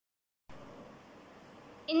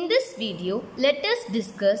In this video, let us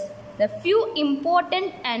discuss the few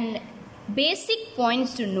important and basic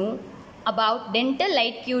points to know about dental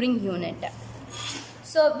light curing unit.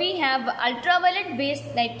 So we have ultraviolet based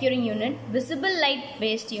light curing unit, visible light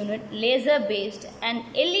based unit, laser based, and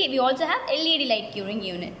LED. We also have LED light curing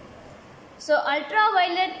unit. So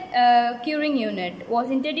ultraviolet curing unit was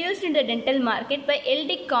introduced in the dental market by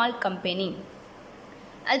LD Carl company.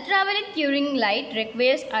 Ultraviolet curing light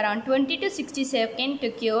requires around 20 to 60 seconds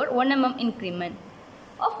to cure 1 mm increment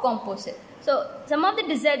of composite. So some of the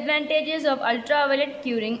disadvantages of ultraviolet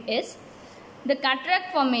curing is the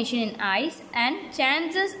cataract formation in eyes and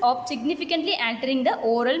chances of significantly altering the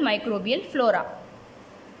oral microbial flora.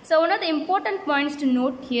 So one of the important points to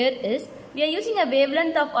note here is we are using a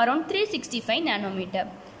wavelength of around 365 nanometer.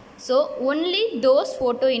 So only those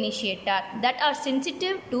photoinitiators that are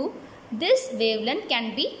sensitive to this wavelength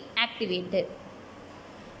can be activated.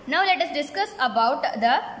 Now let us discuss about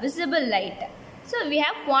the visible light. So we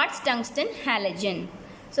have quartz tungsten halogen.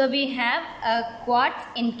 So we have a quartz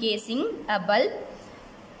encasing a bulb.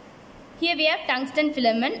 Here we have tungsten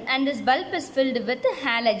filament and this bulb is filled with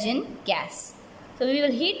halogen gas. So we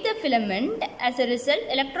will heat the filament. As a result,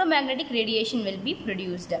 electromagnetic radiation will be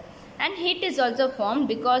produced. And heat is also formed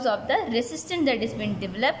because of the resistance that is being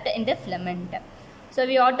developed in the filament. So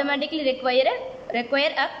we automatically require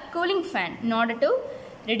a cooling fan in order to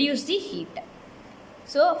reduce the heat.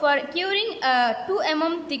 So for curing 2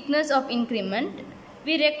 mm thickness of increment,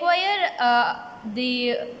 we require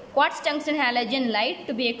the quartz tungsten halogen light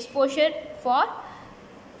to be exposed for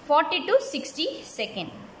 40 to 60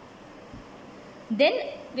 seconds. Then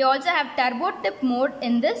we also have turbo tip mode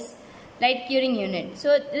in this light curing unit.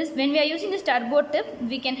 So when we are using this turbo tip,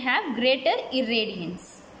 we can have greater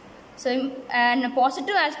irradiance. So and a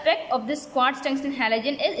positive aspect of this quartz tungsten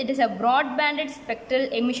halogen is it is a broad banded spectral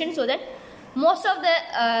emission, so that most of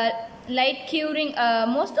the light curing,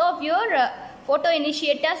 most of your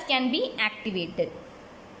photoinitiators can be activated.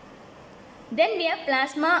 Then we have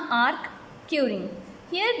plasma arc curing.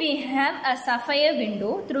 Here we have a sapphire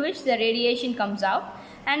window through which the radiation comes out,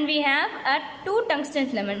 and we have two tungsten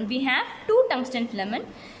filament. We have two tungsten filament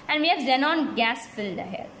and we have xenon gas filled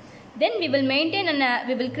here. Then we will maintain and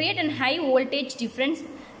we will create a high voltage difference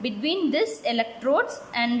between these electrodes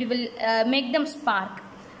and we will make them spark.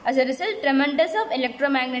 As a result, tremendous of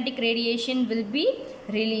electromagnetic radiation will be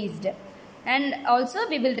released, and also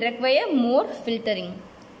we will require more filtering.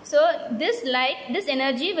 So this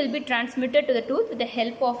energy will be transmitted to the tooth with the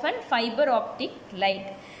help of a fiber optic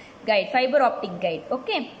guide.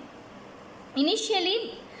 Okay.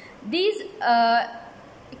 Initially, these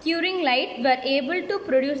curing light were able to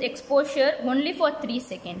produce exposure only for 3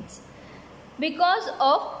 seconds. Because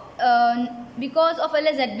of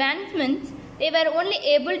less advancements, they were only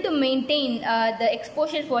able to maintain the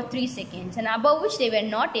exposure for 3 seconds, and above which they were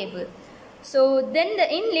not able. So then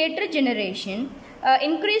in later generation,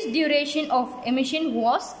 increased duration of emission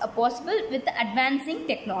was possible with the advancing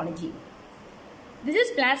technology. This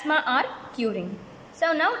is plasma arc curing.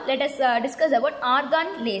 So now let us discuss about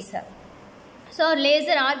argon laser. So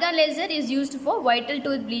argon laser is used for vital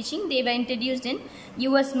tooth bleaching. They were introduced in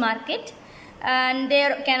US market, and they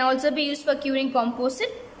can also be used for curing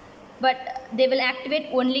composite, but they will activate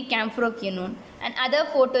only camphoquinone, and other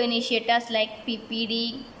photoinitiators like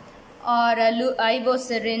PPD or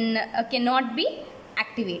ivosirin cannot be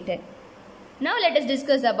activated. Now let us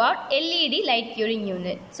discuss about LED light curing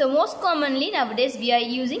unit. So most commonly nowadays we are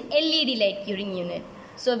using LED light curing unit.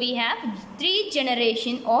 So we have 3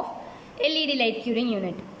 generations of LED light curing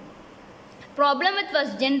unit. Problem with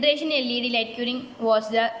first generation LED light curing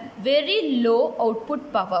was the very low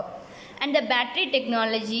output power, and the battery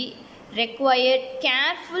technology required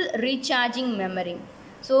careful recharging memory.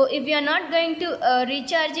 So if you are not going to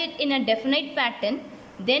recharge it in a definite pattern,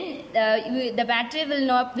 then the battery will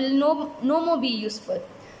no more be useful.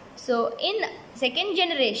 So in second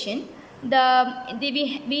generation,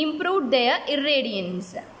 we improved their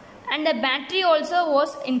irradiance, and the battery also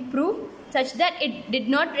was improved such that it did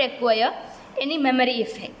not require any memory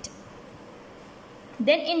effect.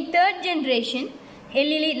 Then in third generation,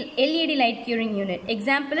 LED light curing unit.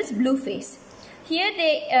 Example is blue phase. Here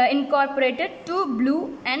they incorporated 2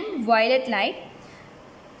 blue and violet light.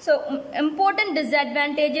 So important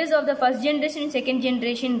disadvantages of the first generation and second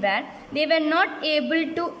generation were they were not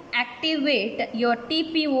able to activate your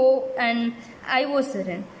TPO and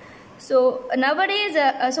ivosirin. So nowadays,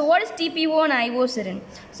 so what is TPO and ivosirin?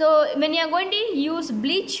 So when you are going to use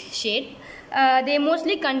bleach shade, they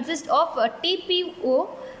mostly consist of TPO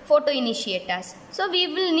photoinitiators. So we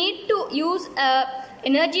will need to use a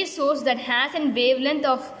energy source that has a wavelength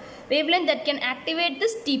of wavelength that can activate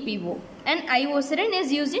this TPO, and ioserine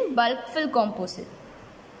is used in bulk fill composite.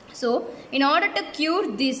 So in order to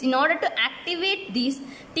cure this, in order to activate these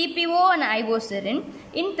TPO and ioserine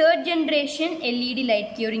in third generation LED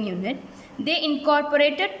light curing unit, they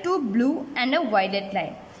incorporated two blue and a violet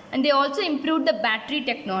light, and they also improved the battery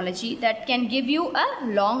technology that can give you a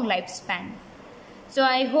long lifespan. So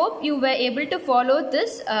I hope you were able to follow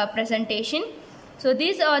this presentation. So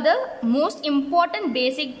these are the most important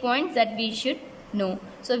basic points that we should know.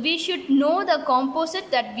 So we should know the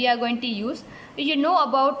composite that we are going to use. We should know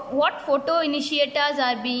about what photo initiators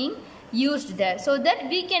are being used there, so that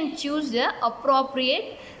we can choose the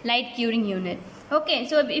appropriate light curing unit. Okay,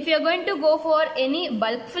 so if you are going to go for any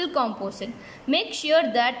bulk fill composite, make sure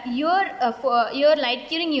that your light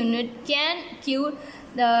curing unit can cure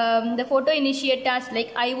the photo initiators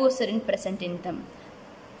like ioserine present in them.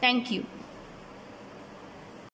 Thank you.